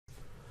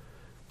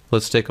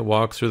Let's take a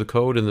walk through the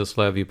code in this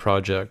LabVIEW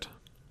project.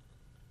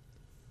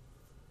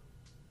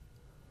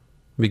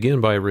 Begin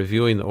by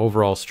reviewing the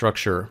overall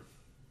structure.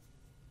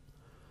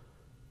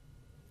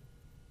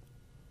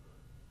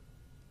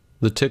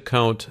 The tick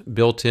count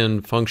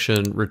built-in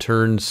function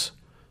returns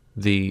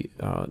the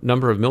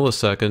number of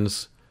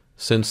milliseconds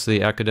since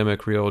the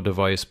academic Rio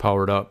device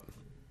powered up.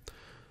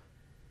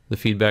 The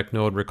feedback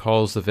node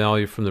recalls the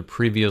value from the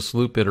previous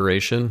loop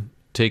iteration,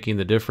 taking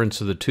the difference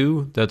of the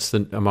two. That's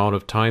the amount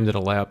of time that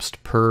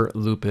elapsed per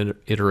loop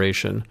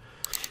iteration,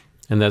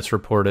 and that's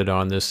reported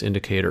on this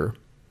indicator.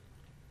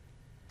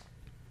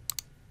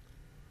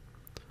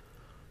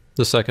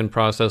 The second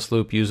process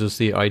loop uses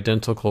the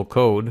identical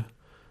code,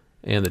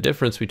 and the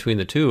difference between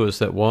the two is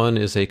that one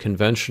is a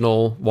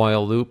conventional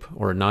while loop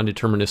or a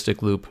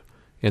non-deterministic loop,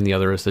 and the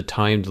other is the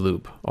timed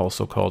loop,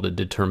 also called a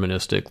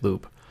deterministic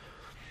loop.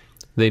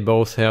 They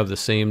both have the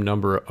same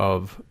number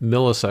of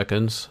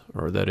milliseconds,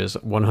 or that is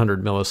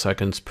 100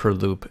 milliseconds per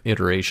loop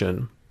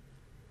iteration.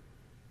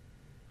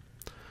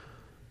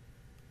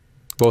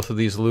 Both of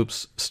these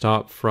loops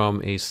stop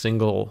from a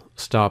single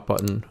stop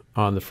button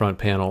on the front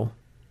panel,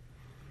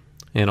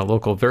 and a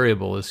local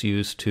variable is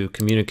used to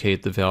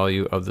communicate the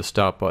value of the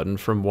stop button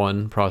from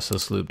one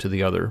process loop to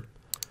the other.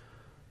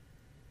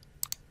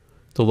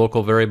 The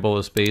local variable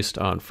is based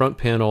on front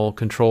panel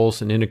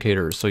controls and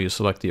indicators, so you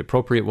select the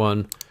appropriate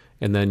one,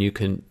 and then you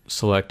can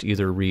select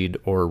either read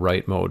or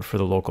write mode for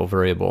the local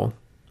variable.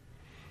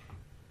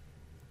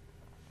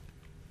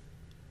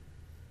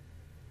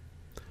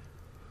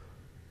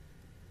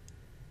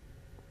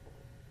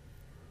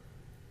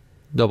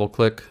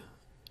 Double-click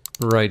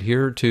right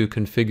here to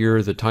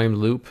configure the timed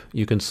loop.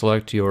 You can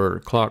select your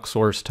clock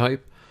source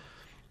type,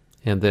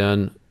 and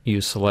then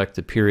you select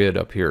the period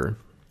up here.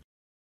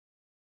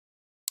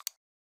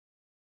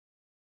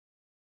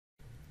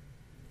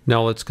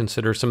 Now let's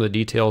consider some of the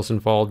details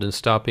involved in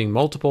stopping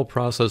multiple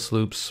process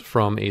loops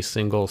from a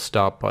single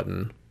stop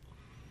button.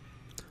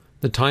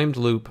 The timed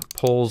loop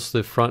pulls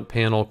the front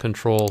panel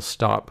control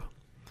stop.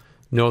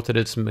 Note that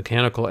its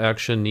mechanical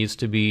action needs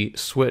to be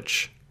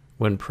switch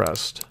when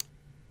pressed.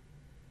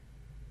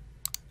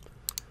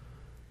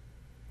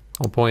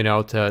 I'll point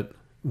out that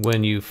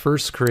when you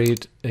first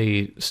create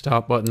a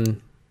stop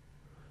button,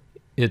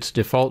 its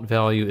default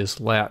value is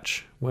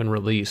latch when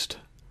released.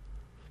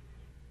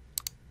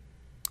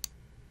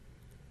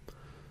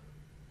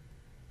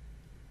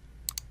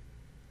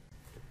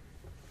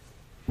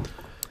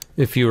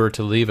 If you were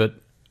to leave it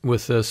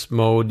with this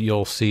mode,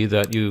 you'll see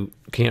that you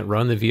can't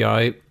run the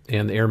VI,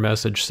 and the error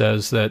message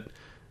says that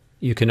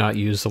you cannot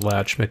use the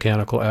latch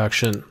mechanical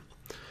action.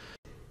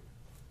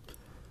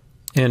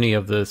 Any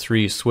of the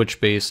three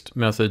switch-based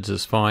methods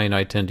is fine.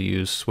 I tend to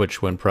use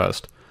switch when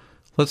pressed.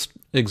 Let's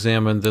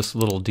examine this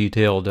little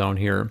detail down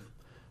here.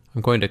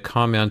 I'm going to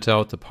comment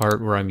out the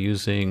part where I'm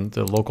using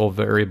the local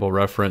variable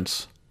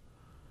reference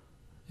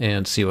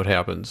and see what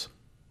happens.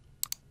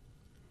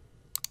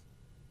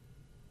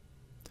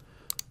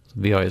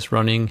 VI is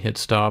running, hit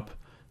stop.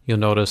 You'll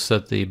notice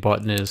that the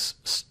button is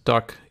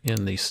stuck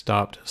in the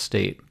stopped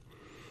state.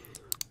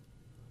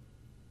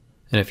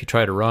 And if you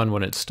try to run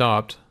when it's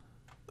stopped,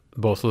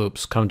 both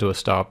loops come to a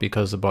stop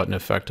because the button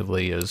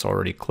effectively is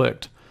already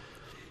clicked.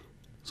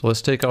 So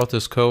let's take out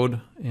this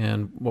code,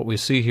 and what we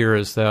see here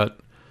is that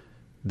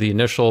the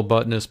initial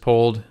button is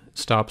pulled,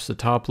 stops the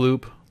top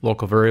loop,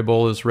 local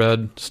variable is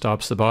read,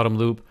 stops the bottom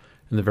loop,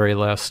 and the very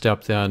last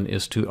step then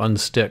is to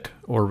unstick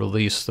or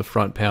release the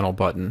front panel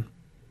button.